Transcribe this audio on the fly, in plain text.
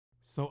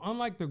So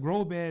unlike the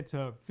grow bed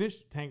to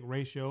fish tank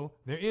ratio,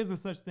 there is a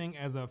such thing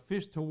as a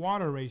fish to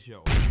water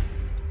ratio.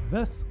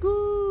 The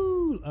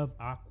School of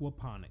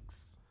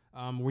Aquaponics,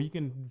 where you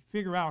can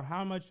figure out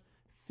how much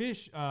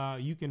fish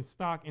you can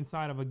stock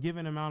inside of a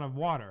given amount of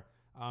water.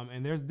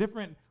 And there's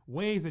different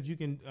ways that you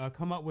can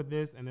come up with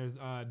this, and there's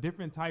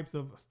different types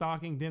of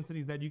stocking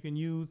densities that you can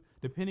use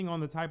depending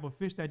on the type of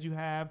fish that you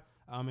have,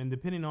 and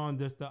depending on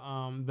just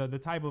the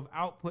type of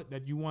output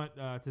that you want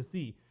to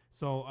see.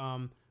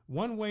 So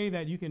one way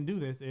that you can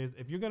do this is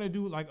if you're going to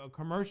do like a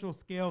commercial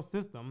scale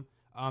system,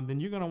 then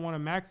you're going to want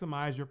to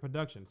maximize your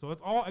production. So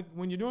it's all,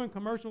 when you're doing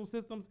commercial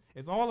systems,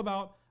 it's all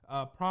about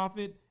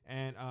profit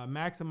and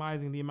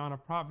maximizing the amount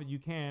of profit you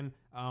can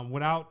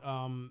without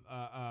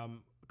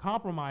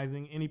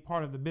compromising any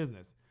part of the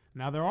business.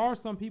 Now, there are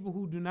some people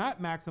who do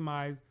not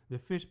maximize the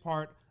fish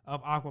part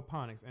of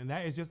aquaponics, and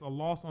that is just a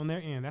loss on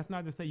their end. That's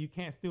not to say you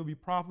can't still be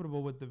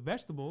profitable with the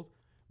vegetables,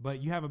 but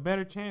you have a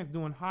better chance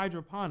doing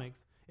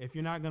hydroponics if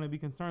you're not going to be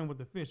concerned with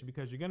the fish,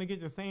 because you're going to get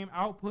the same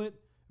output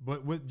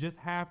but with just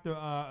half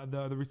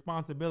the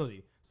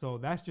responsibility. So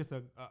that's just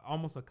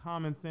almost a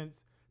common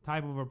sense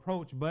type of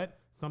approach. But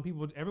some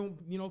people,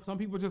 some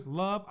people just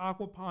love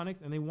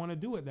aquaponics and they want to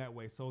do it that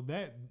way. So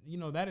that,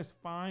 that is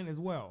fine as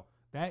well.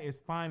 That is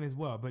fine as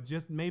well, but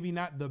just maybe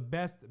not the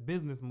best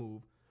business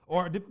move,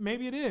 or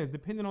maybe it is,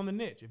 depending on the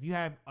niche. If you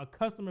have a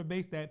customer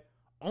base that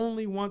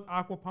only wants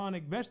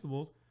aquaponic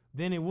vegetables,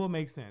 then it will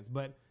make sense.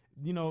 But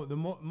the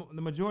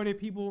majority of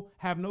people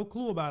have no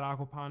clue about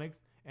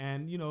aquaponics,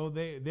 and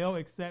they'll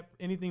accept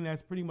anything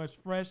that's pretty much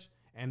fresh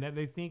and that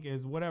they think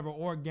is whatever,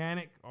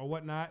 organic or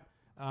whatnot.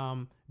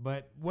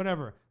 But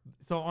whatever.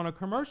 So on a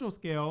commercial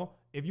scale,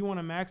 if you want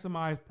to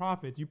maximize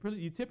profits,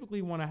 you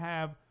typically want to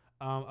have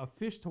a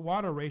fish to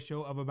water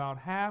ratio of about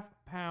 ½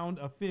 pound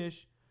of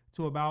fish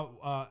to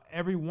about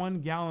every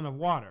 1 gallon of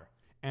water.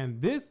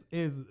 And this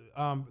is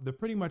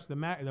pretty much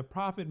the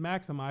profit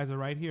maximizer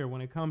right here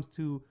when it comes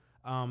to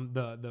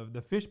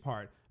the fish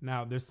part.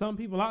 Now, there's some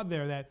people out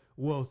there that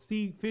will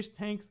see fish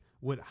tanks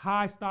with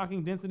high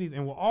stocking densities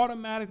and will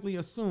automatically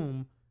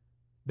assume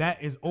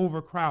that is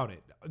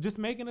overcrowded, just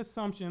making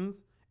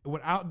assumptions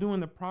without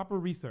doing the proper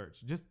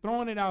research, just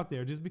throwing it out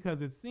there just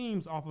because it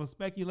seems off of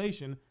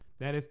speculation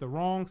that it's the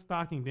wrong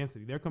stocking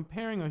density. They're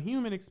comparing a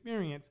human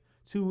experience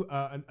to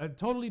a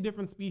totally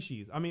different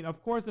species. I mean,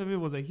 of course, if it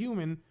was a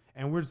human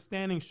and we're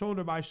standing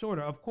shoulder by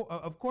shoulder,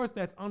 of course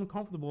that's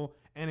uncomfortable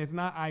and it's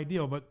not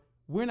ideal, but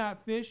we're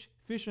not fish.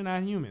 Fish are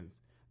not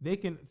humans. They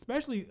can,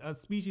 especially a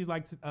species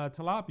like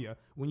tilapia.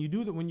 When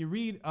you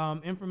read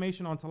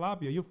information on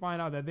tilapia, you'll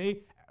find out that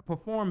they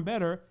perform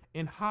better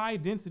in high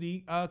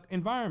density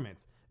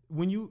environments.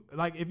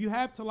 If you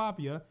have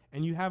tilapia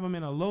and you have them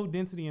in a low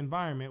density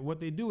environment, what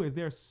they do is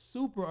they're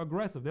super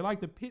aggressive. They're like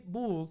the pit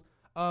bulls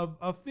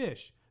of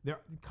fish.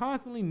 They're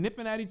constantly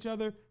nipping at each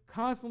other,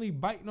 constantly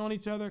biting on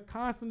each other,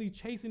 constantly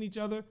chasing each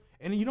other.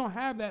 And you don't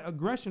have that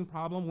aggression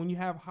problem when you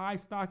have high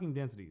stocking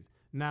densities.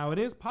 Now, it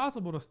is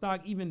possible to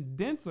stock even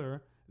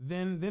denser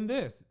than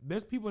this.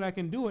 There's people that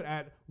can do it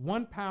at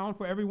 1 pound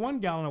for every 1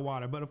 gallon of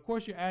water. But of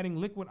course, you're adding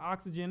liquid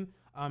oxygen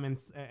and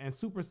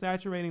super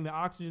saturating the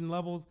oxygen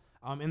levels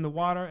in the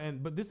water.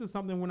 But this is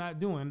something we're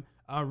not doing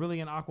really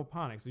in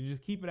aquaponics. So you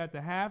just keep it at the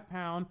 ½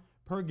 pound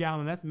per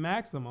gallon. That's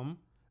maximum.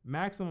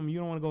 Maximum. You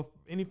don't want to go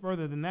any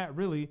further than that,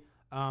 really.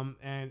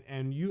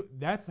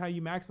 That's how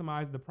you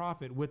maximize the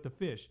profit with the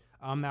fish.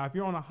 Now, if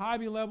you're on a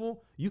hobby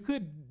level, you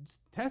could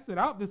test it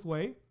out this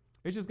way.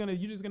 You're just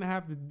gonna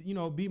have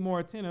to be more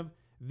attentive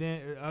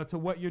to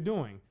what you're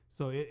doing.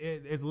 So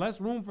it's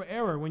less room for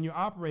error when you're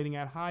operating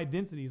at high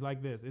densities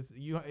like this.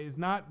 It's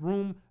not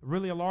room,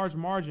 really a large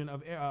margin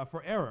of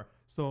for error.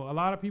 So a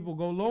lot of people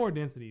go lower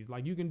densities.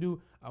 Like you can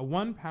do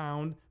 1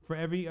 pound for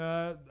every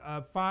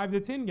 5 to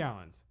 10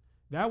 gallons.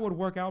 That would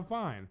work out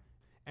fine.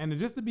 And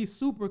just to be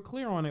super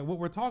clear on it, what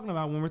we're talking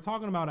about when we're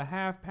talking about a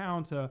 ½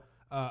 pound to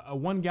a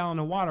 1 gallon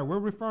of water, we're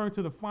referring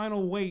to the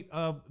final weight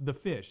of the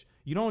fish.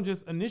 You don't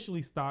just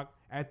initially stock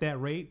at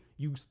that rate.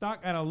 You stock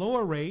at a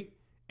lower rate,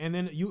 and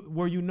then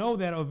where you know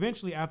that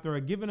eventually after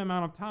a given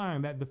amount of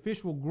time that the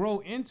fish will grow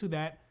into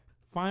that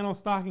final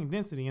stocking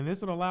density. And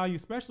this would allow you,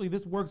 especially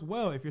this works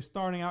well if you're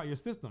starting out your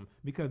system,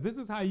 because this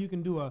is how you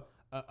can do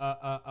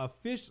a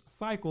fish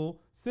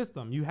cycle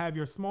system. You have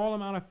your small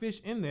amount of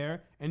fish in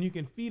there and you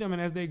can feed them,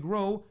 and as they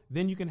grow,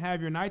 then you can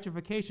have your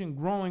nitrification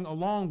growing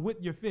along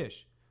with your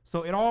fish.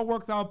 So it all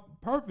works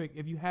out perfect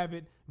if you have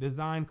it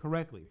designed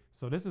correctly.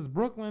 So this is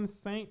Brooklyn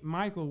St.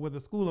 Michael with the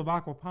School of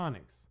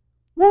Aquaponics.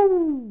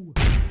 Woo!